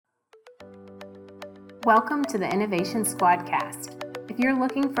Welcome to the Innovation Squadcast. If you're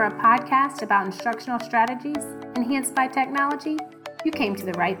looking for a podcast about instructional strategies enhanced by technology, you came to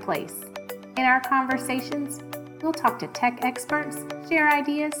the right place. In our conversations, we'll talk to tech experts, share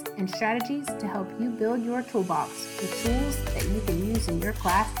ideas and strategies to help you build your toolbox with tools that you can use in your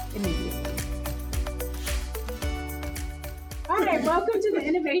class immediately. All right, welcome to the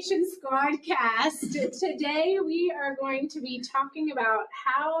Innovation Squadcast. Today we are going to be talking about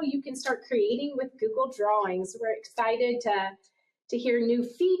how you can start creating with Google Drawings. We're excited to hear new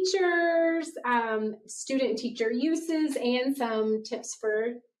features, student teacher uses, and some tips for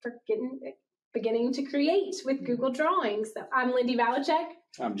beginning to create with Google Drawings. So I'm Lindy Valachek.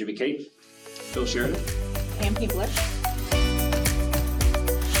 I'm Jimmy Kate. Phil Sheridan. Pam Piebler.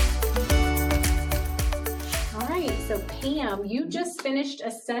 So Pam, you just finished a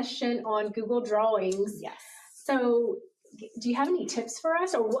session on Google Drawings. Yes. So do you have any tips for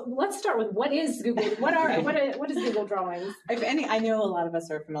us? Or let's start with what is Google? What is Google Drawings? I know a lot of us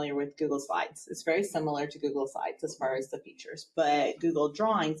are familiar with Google Slides. It's very similar to Google Slides as far as the features, but Google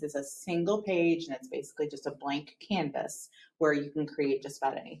Drawings is a single page and it's basically just a blank canvas where you can create just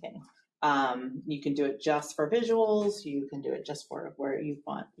about anything. You can do it just for visuals. You can do it just for where you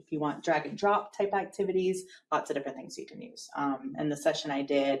want. If you want drag and drop type activities, lots of different things you can use. And the session I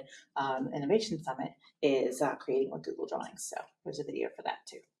did, Innovation Summit, is creating with Google Drawings. So there's a video for that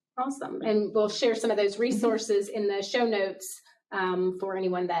too. Awesome. And we'll share some of those resources in the show notes for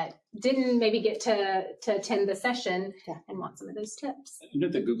anyone that didn't maybe get to attend the session and want some of those tips. You know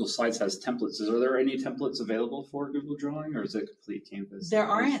that Google Slides has templates. Are there any templates available for Google Drawing, or is it complete canvas? There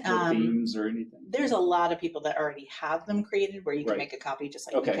aren't themes or anything. There's a lot of people that already have them created where you can make a copy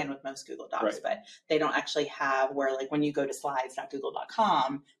just like you can with most Google Docs, but they don't actually have where, like when you go to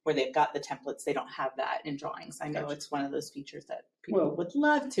slides.google.com where they've got the templates, they don't have that in Drawings. I know it's one of those features that people would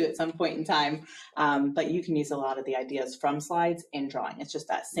love to at some point in time, but you can use a lot of the ideas from Slides in Drawing. It's just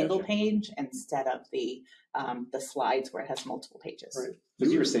that single page instead of the slides where it has multiple pages. Right.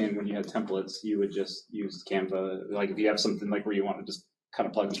 Because you were saying when you had templates, you would just use Canva. Like if you have something like where you want to just kind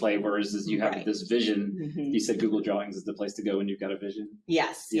of plug and play, whereas you have this vision. You said Google Drawings is the place to go when you've got a vision.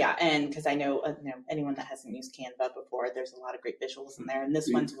 Yes, and because I know, anyone that hasn't used Canva before, there's a lot of great visuals in there, and this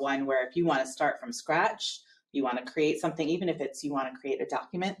one's one where if you want to start from scratch, you want to create something, even if it's you want to create a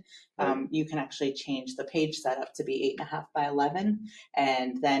document, you can actually change the page setup to be 8.5 by 11,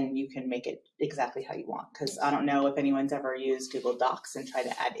 and then you can make it exactly how you want. Because I don't know if anyone's ever used Google Docs and try to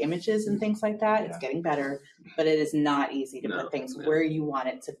add images and things like that. It's getting better, but it is not easy to put things where you want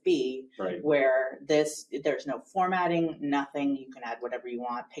it to be. Where there's no formatting, nothing. You can add whatever you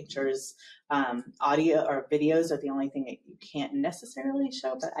want. Pictures, audio or videos are the only thing that you can't necessarily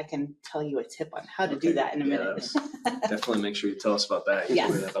show, but I can tell you a tip on how to do that in a minute. Definitely make sure you tell us about that. You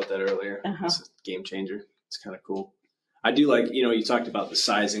told me about that earlier. It's a game changer. It's kind of cool. I do like, you talked about the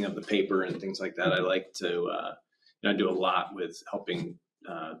sizing of the paper and things like that. I like to, I do a lot with helping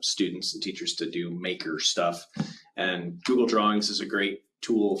students and teachers to do maker stuff. And Google Drawings is a great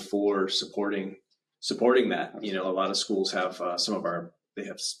tool for supporting that. A lot of schools have they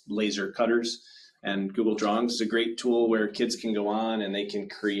have laser cutters, and Google Drawings is a great tool where kids can go on and they can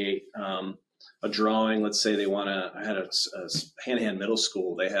create a drawing. Let's say I had a Hanahan Middle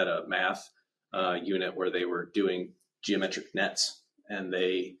School. They had a math unit where they were doing geometric nets, and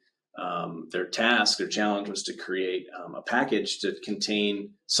their challenge was to create a package to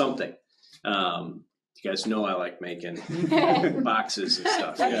contain something. You guys know I like making boxes and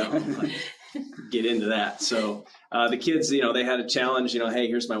stuff, get into that. So the kids, they had a challenge, hey,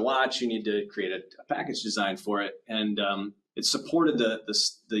 here's my watch. You need to create a package design for it. And it supported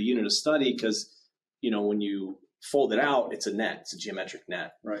the unit of study because, when you fold it out, it's a net, it's a geometric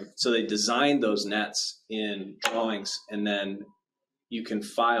net. Right. So they designed those nets in Drawings, and then you can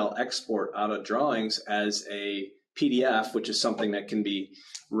file export out of Drawings as a PDF, which is something that can be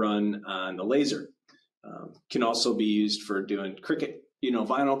run on the laser. Can also be used for doing Cricut,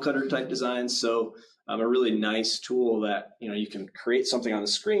 vinyl cutter type designs. So a really nice tool that, you can create something on the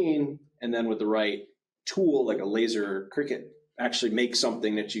screen, and then with the right tool, like a laser Cricut, actually make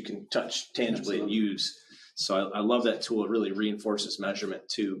something that you can touch tangibly and use. So I love that tool. It really reinforces measurement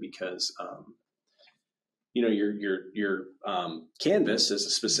too, because your canvas is a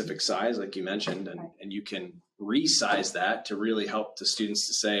specific size, like you mentioned, and you can resize that to really help the students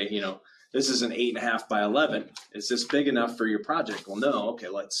to say, this is an 8.5 by 11. Is this big enough for your project? Well, no. Okay,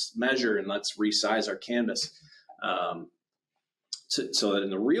 let's measure and let's resize our canvas so that in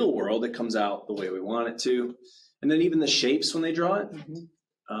the real world it comes out the way we want it to. And then even the shapes when they draw it.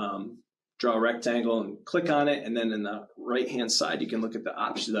 Draw a rectangle and click on it, and then in the right hand side you can look at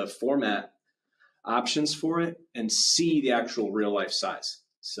the format options for it and see the actual real life size.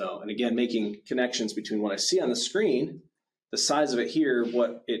 So, and again, making connections between what I see on the screen, the size of it here,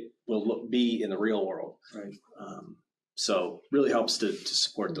 what it will be in the real world. Right. So really helps to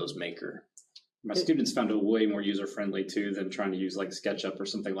support those maker. My students found it way more user friendly too than trying to use like SketchUp or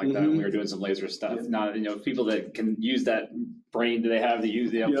something like that when we were doing some laser stuff. Yeah. Now, people that can use that brain that they have to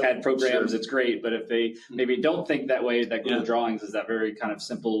use CAD programs, it's great. But if they maybe don't think that way, that Google Drawings is that very kind of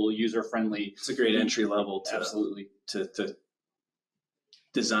simple, user friendly. It's a great entry level to absolutely to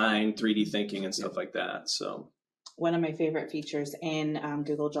design, 3D thinking and stuff like that. So one of my favorite features in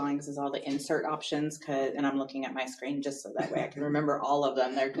Google Drawings is all the insert options, and I'm looking at my screen just so that way I can remember all of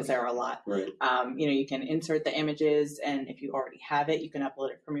them there because there are a lot. Right. You can insert the images, and if you already have it, you can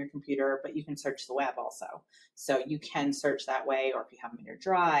upload it from your computer, but you can search the web also. So you can search that way, or if you have them in your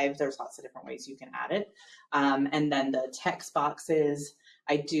drive, there's lots of different ways you can add it. And then the text boxes.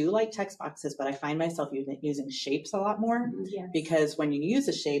 I do like text boxes, but I find myself using shapes a lot more because when you use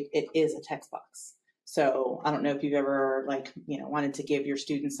a shape, it is a text box. So I don't know if you've ever wanted to give your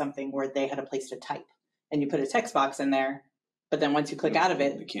students something where they had a place to type and you put a text box in there, but then once you click out of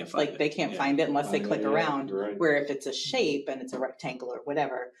it, they can't find it. They can't find it unless they click around. Right. Where if it's a shape and it's a rectangle or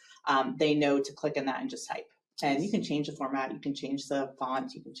whatever, they know to click in that and just type. And you can change the format, you can change the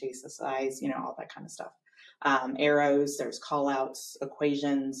font, you can change the size, all that kind of stuff. Arrows, there's call outs,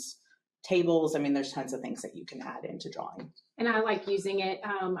 equations, tables. I mean, there's tons of things that you can add into drawing. And I like using it.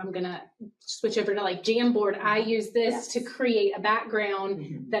 I'm going to switch over to like Jamboard. I use this to create a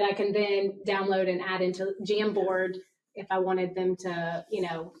background that I can then download and add into Jamboard if I wanted them to,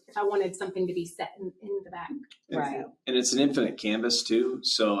 if I wanted something to be set in the back. Right. And it's an infinite canvas too.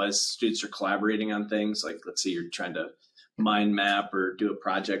 So as students are collaborating on things, like let's say you're trying to mind map or do a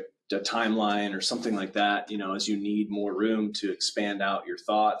project, a timeline or something like that, as you need more room to expand out your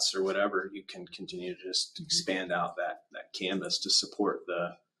thoughts or whatever, you can continue to just expand out that canvas to support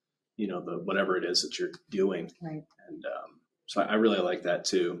the whatever it is that you're doing. Right. And so I really like that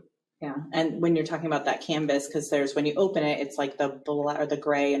too. Yeah. And when you're talking about that canvas, because when you open it, it's like the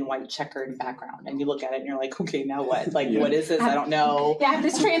gray and white checkered background. And you look at it and you're like, okay, now what? What is this? I don't know. Yeah, I have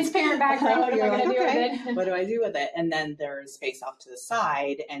this transparent background. What am I going to do with it? What do I do with it? And then there's space off to the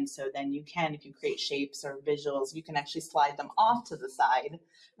side. And so then you can, if you create shapes or visuals, you can actually slide them off to the side.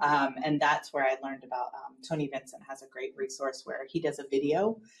 And that's where I learned about Tony Vincent has a great resource where he does a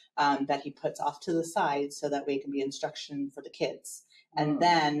video that he puts off to the side so that way it can be instruction for the kids. And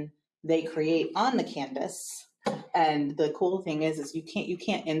then they create on the canvas. And the cool thing is you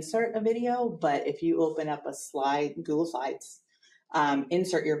can't insert a video, but if you open up a slide, Google Slides,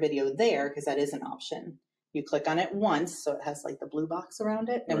 insert your video there because that is an option. You click on it once, so it has like the blue box around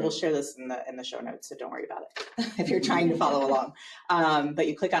it, and we'll share this in the show notes, so don't worry about it if you're trying to follow along. But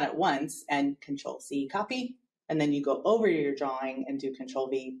you click on it once and Control-C copy, and then you go over your drawing and do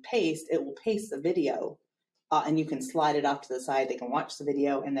Control-V paste. It will paste the video. And you can slide it off to the side. They can watch the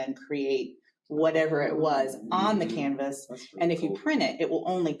video and then create whatever it was on the canvas. And if you print it, it will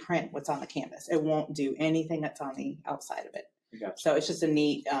only print what's on the canvas. It won't do anything that's on the outside of it. Gotcha. So it's just a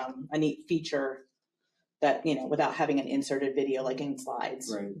neat feature that, without having an inserted video like in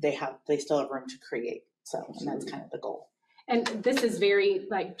slides, they still have room to create. So, and that's kind of the goal. And this is very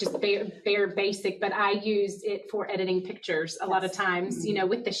just bare basic, but I use it for editing pictures a lot of times,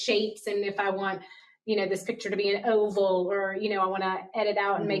 with the shapes. And if I want this picture to be an oval, or, I want to edit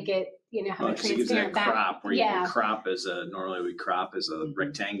out and make it, have a transparent back. Crop where you can crop normally we crop as a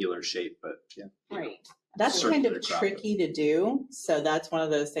rectangular shape, but Right. That's kind of tricky to do. So that's one of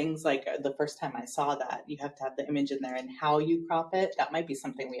those things, like the first time I saw that, you have to have the image in there and how you crop it. That might be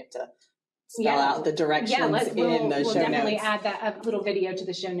something we have to spell out the directions in the show notes. We'll definitely add a little video to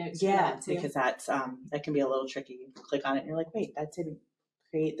the show notes. Yeah, because that's, that can be a little tricky. You click on it and you're like, wait, that didn't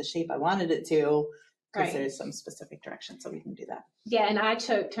create the shape I wanted it to. Because there's some specific direction, so we can do that. Yeah, and I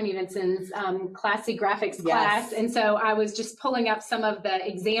took Tony Vincent's Classy Graphics class, and so I was just pulling up some of the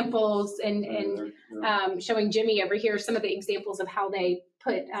examples and showing Jimmy over here some of the examples of how they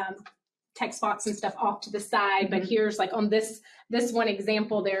put text box and stuff off to the side. But here's like on this one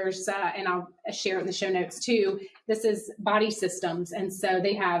example, there's and I'll share it in the show notes too. This is body systems, and so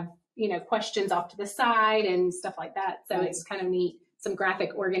they have questions off to the side and stuff like that. So it's kind of neat. Some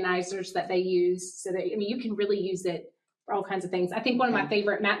graphic organizers that they use, so that you can really use it for all kinds of things. I think one of my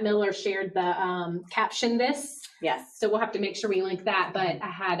favorite, Matt Miller shared the caption this. Yes. So we'll have to make sure we link that. But I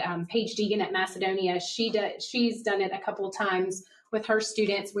had Paige Deegan at Macedonia. She's done it a couple of times with her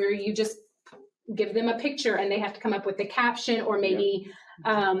students, where you just give them a picture and they have to come up with the caption, or maybe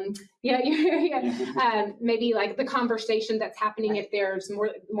maybe like the conversation that's happening if there's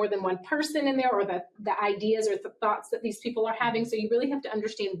more than one person in there, or the ideas or the thoughts that these people are having. So you really have to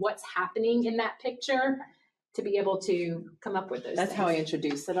understand what's happening in that picture to be able to come up with those That's things. how I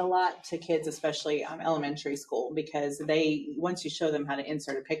introduce it a lot to kids, especially elementary school, because once you show them how to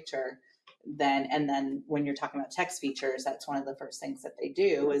insert a picture, then when you're talking about text features, that's one of the first things that they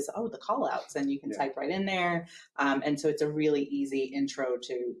do is, the call outs, and you can type right in there. And so it's a really easy intro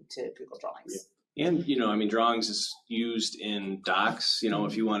to Google Drawings. Yeah. And, drawings is used in docs,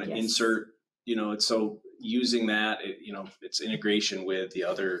 if you want to insert, so using that, its integration with the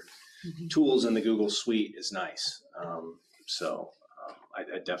other tools in the Google Suite is nice. I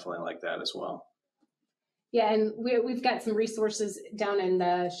definitely like that as well. Yeah, and we've got some resources down in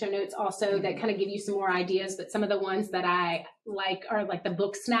the show notes also that kind of give you some more ideas, but some of the ones that I like are like the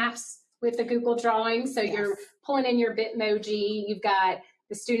book snaps with the Google Drawings. So you're pulling in your Bitmoji, you've got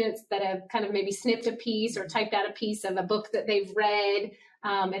the students that have kind of maybe snipped a piece or typed out a piece of a book that they've read,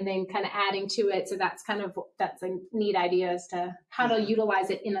 and then kind of adding to it. So that's a neat idea as to how to utilize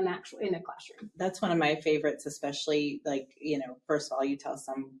it in a classroom. That's one of my favorites, especially first of all, you tell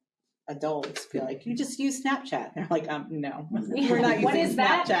some adults, be like, you just use Snapchat. They're like, no, we're not using What is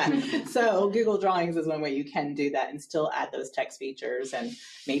that? Snapchat. So Google Drawings is one way you can do that and still add those text features. And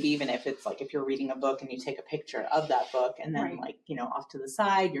maybe even if it's like, if you're reading a book and you take a picture of that book and then off to the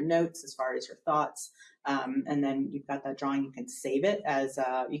side, your notes as far as your thoughts. And then you've got that drawing, you can save it as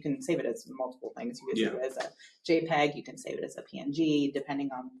multiple things. You can save it as a JPEG, you can save it as a PNG, depending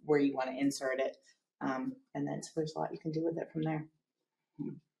on where you want to insert it. And then there's a lot you can do with it from there.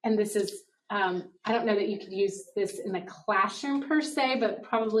 And this is, I don't know that you could use this in the classroom per se, but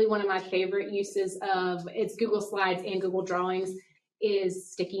probably one of my favorite uses of it's Google Slides and Google Drawings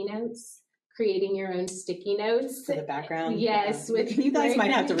is sticky notes, creating your own sticky notes. For the background? Yes. Yeah. You guys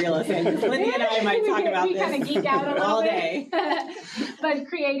might have to reel us in. Lydia and I might talk about this. We kind of geek out a little all bit. day. But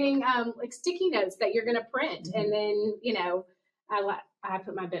creating like sticky notes that you're going to print. And then, I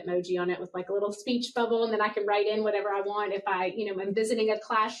put my Bitmoji on it with like a little speech bubble, and then I can write in whatever I want. If I'm visiting a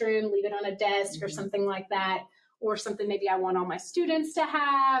classroom, leave it on a desk or something like that, or something maybe I want all my students to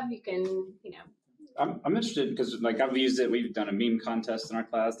have. You can, I'm interested because I've used it. We've done a meme contest in our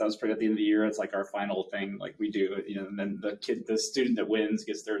class. That was pretty at the end of the year. It's like our final thing. Like we do, and then the student that wins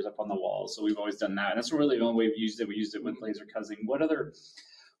gets theirs up on the wall. So we've always done that. And that's really the only way we've used it. We used it with laser cuzzing. What other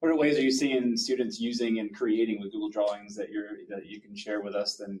ways are you seeing students using and creating with Google Drawings that you can share with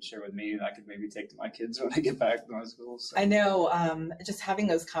us, then share with me, and I could maybe take to my kids when I get back to my school? So. I know, just having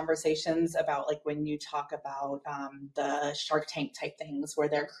those conversations about like when you talk about the Shark Tank type things where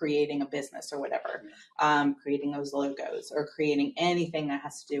they're creating a business or whatever, creating those logos or creating anything that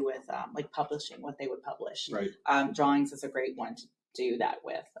has to do with like publishing what they would publish. Right. Drawings is a great one to do that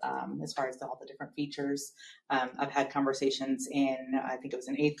with, as far as all the different features. I've had conversations I think it was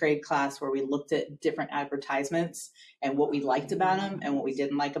an 8th grade class where we looked at different advertisements and what we liked about them and what we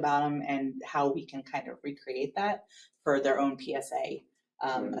didn't like about them and how we can kind of recreate that for their own PSA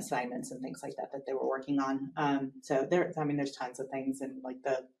assignments and things like that they were working on. So there's tons of things, and like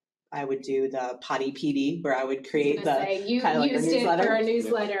I would do the Potty PD where I would create you kind of like a used newsletter. it for a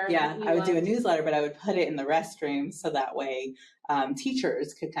newsletter. Yeah, I would do a newsletter, but I would put it in the restroom so that way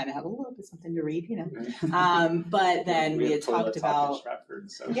teachers could kind of have a little bit something to read, But then we had talked about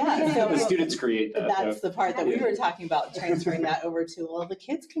so the students create that. That's the part that we were talking about, transferring that over to, well, the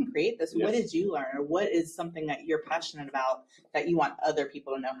kids can create this. Yes. What did you learn, or what is something that you're passionate about that you want other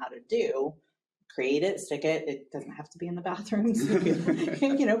people to know how to do? Create it, stick it. It doesn't have to be in the bathrooms. You can,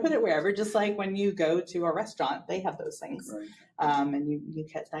 put it wherever. Just like when you go to a restaurant, they have those things, right. And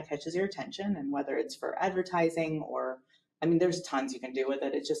that catches your attention. And whether it's for advertising or, there's tons you can do with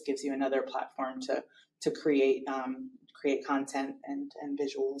it. It just gives you another platform to create content and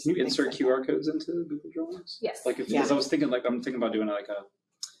visuals. Can you insert QR codes into Google Drawings? Yes. Because I was thinking, I'm thinking about doing like a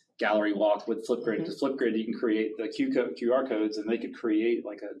gallery walk with Flipgrid. Because Flipgrid, you can create the QR codes, and they could create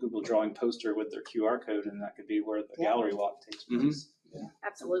like a Google Drawing poster with their QR code, and that could be where the gallery walk takes place. Mm-hmm. Yeah.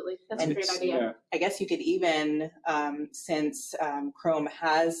 Absolutely. That's a great idea. Yeah. I guess you could even, since Chrome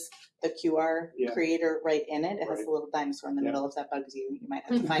has the QR creator right in it, it has a little dinosaur in the middle. If that bugs you, you might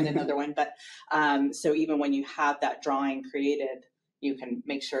have to find another one. But so even when you have that drawing created, you can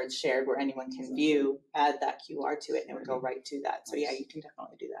make sure it's shared where anyone can view, add that QR to it, and it would go right to that. So yeah, you can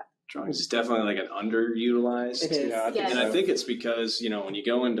definitely do that. Drawings is definitely like an underutilized. It is. And I think it's because, when you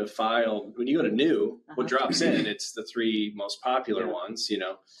go into file, when you go to new, what drops in, it's the 3 most popular ones,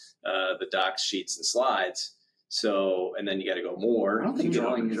 the docs, sheets, and slides. So, and then you got to go more. I don't think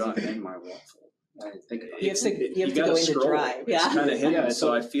drawing is even in my waffle. I think about You have it. to, you have to gotta go into scroll. Drive. It's Yeah. kind of hidden, Yeah,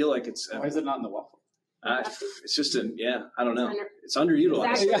 so I feel like it's. Why is it not in the waffle? It's just I don't know. It's It's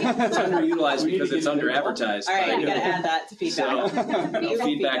underutilized. Exactly. It's underutilized We need because to it's get it under in the waffle. advertised. All right, by you got to Google. add that to feedback. So, Feedback.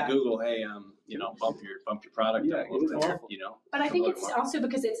 feedback Google, hey, bump your product Yeah, up a little get it in bit, the waffle. But I think promote it's it more. also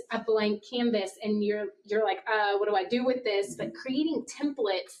because it's a blank canvas and you're like, what do I do with this? But creating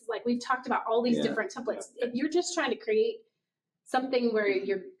templates, like we've talked about all these Yeah. different templates, if you're just trying to create something where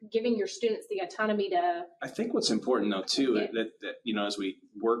you're giving your students the autonomy to, I think what's important though too, Yeah. that as we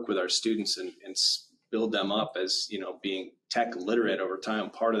work with our students and build them up as, being tech literate over time,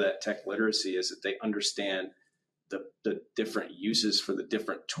 part of that tech literacy is that they understand the different uses for the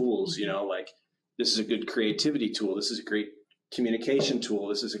different tools, like this is a good creativity tool. This is a great communication tool.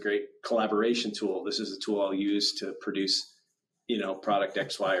 This is a great collaboration tool. This is a tool I'll use to produce, product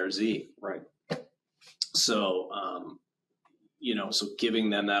X, Y, or Z. Right. So, so giving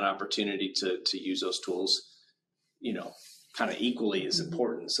them that opportunity to use those tools, kind of equally is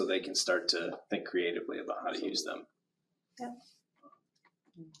important so they can start to think creatively about how to use them.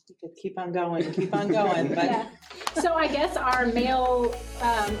 You could keep on going, but yeah. So I guess our mail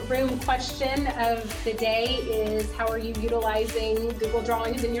room question of the day is, how are you utilizing Google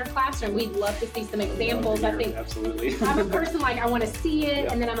Drawings in your classroom? We'd love to see some examples. I think Absolutely. I'm a person like, I want to see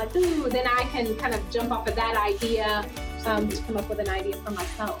it, and then I'm like, ooh, then I can kind of jump off of that idea to come up with an idea for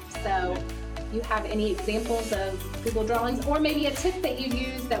myself. So you have any examples of Google Drawings, or maybe a tip that you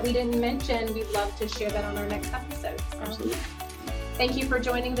use that we didn't mention, we'd love to share that on our next episode. So, Absolutely. thank you for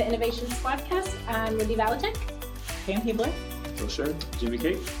joining the Innovation Squadcast. I'm Lindy Valatek. Pam Hebler. So sure. Jimmy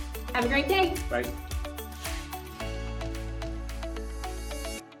Kate. Have a great day. Bye.